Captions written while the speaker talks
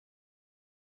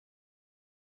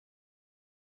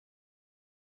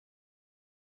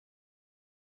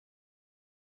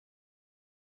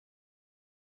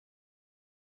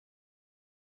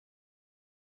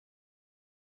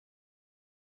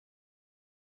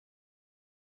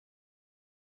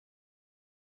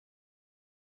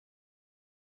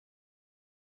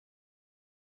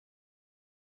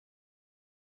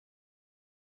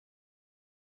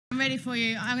I'm ready for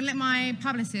you. I'm going to let my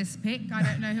publicist pick. I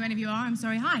don't know who any of you are. I'm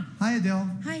sorry. Hi. Hi, Adele.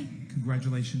 Hi.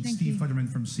 Congratulations. Thank Steve you. Futterman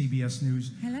from CBS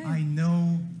News. Hello. I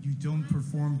know you don't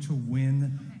perform to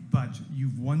win, but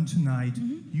you've won tonight.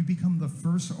 You become the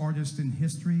first artist in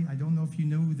history, I don't know if you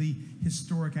know the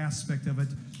historic aspect of it,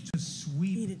 to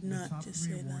sweep the top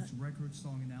 3 awards, Record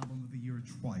Song and Album of the Year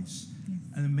twice. Yes.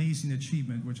 An amazing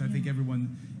achievement, which I think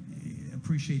everyone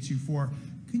appreciates you for.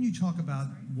 Can you talk about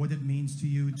what it means to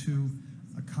you to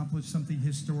accomplish something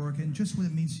historic and just what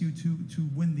it means to you to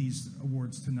win these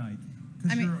awards tonight?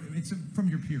 Because it's from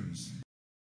your peers.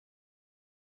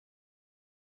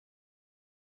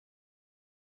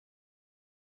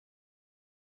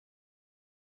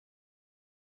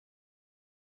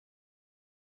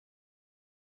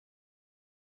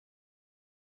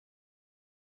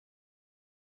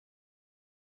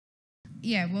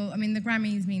 Yeah, well, I mean, the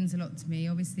Grammys means a lot to me.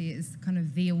 Obviously, it's kind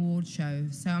of the award show.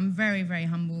 So I'm very, very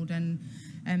humbled, and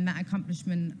that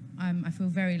accomplishment, I feel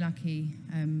very lucky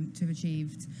to have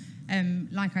achieved.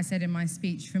 Like I said in my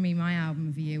speech, for me, my album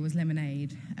of the year was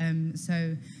Lemonade.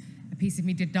 So a piece of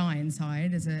me did die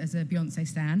inside as a Beyonce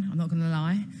stan, I'm not going to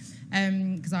lie,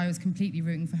 because I was completely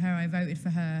rooting for her. I voted for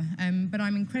her. But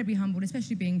I'm incredibly humbled,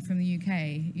 especially being from the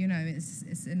UK. You know, it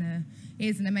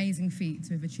is an amazing feat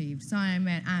to have achieved. So I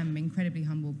am incredibly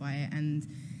humbled by it. And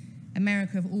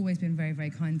America have always been very, very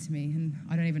kind to me, and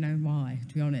I don't even know why,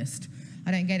 to be honest.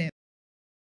 I don't get it.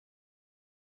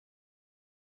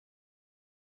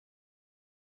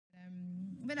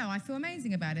 But no, I feel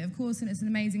amazing about it, of course, and it's an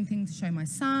amazing thing to show my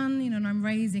son, you know, and I'm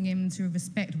raising him to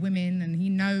respect women, and he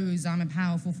knows I'm a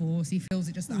powerful force. He feels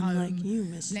it just at home, like you,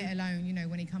 mister. let alone, you know,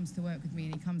 when he comes to work with me,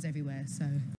 and he comes everywhere, so.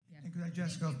 Yeah. And could I,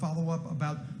 Jessica, follow up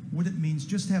about what it means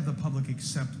just to have the public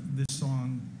accept this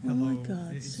song, Hello? Oh my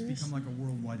God, it's seriously? become like a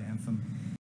worldwide anthem.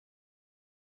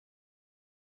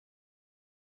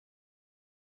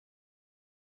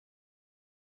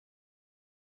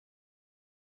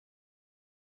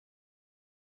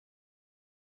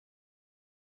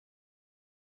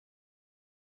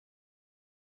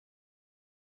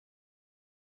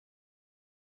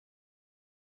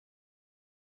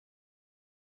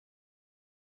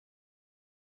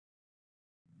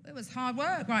 It was hard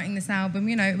work writing this album,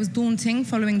 you know, it was daunting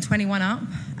following 21 Up.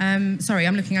 Sorry,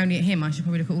 I'm looking only at him, I should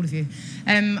probably look at all of you.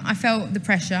 I felt the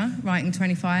pressure writing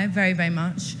 25, very, very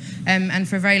much. And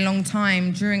for a very long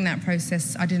time during that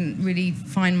process, I didn't really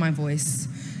find my voice.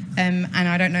 And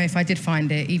I don't know if I did find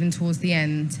it, even towards the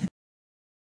end.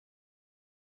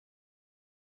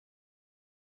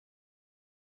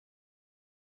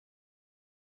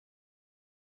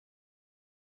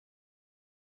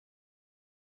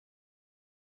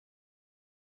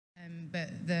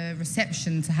 But the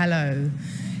reception to Hello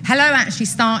actually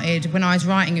started when I was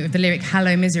writing it with the lyric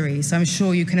Hello Misery, so I'm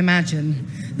sure you can imagine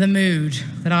the mood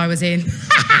that I was in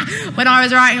when I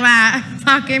was writing that,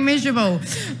 fucking miserable.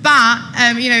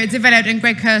 But, you know, it developed, and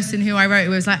Greg Kirsten, who I wrote it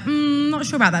with, was like, not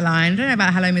sure about that line, I don't know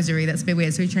about Hello Misery, that's a bit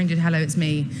weird, so he changed it to Hello It's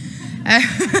Me.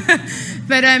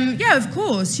 But yeah, of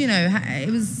course, you know,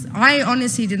 I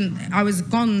honestly I was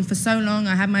gone for so long.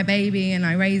 I had my baby and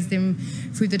I raised him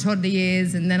through the toddler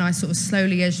years, and then I sort of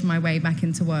slowly edged my way back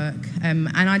into work, and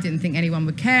I didn't think anyone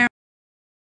would care.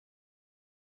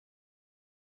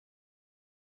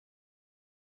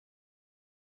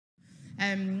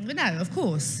 But no, of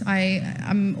course,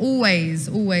 I'm always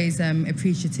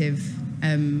appreciative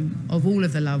of all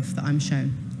of the love that I'm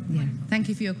shown. Yeah, thank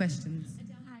you for your question.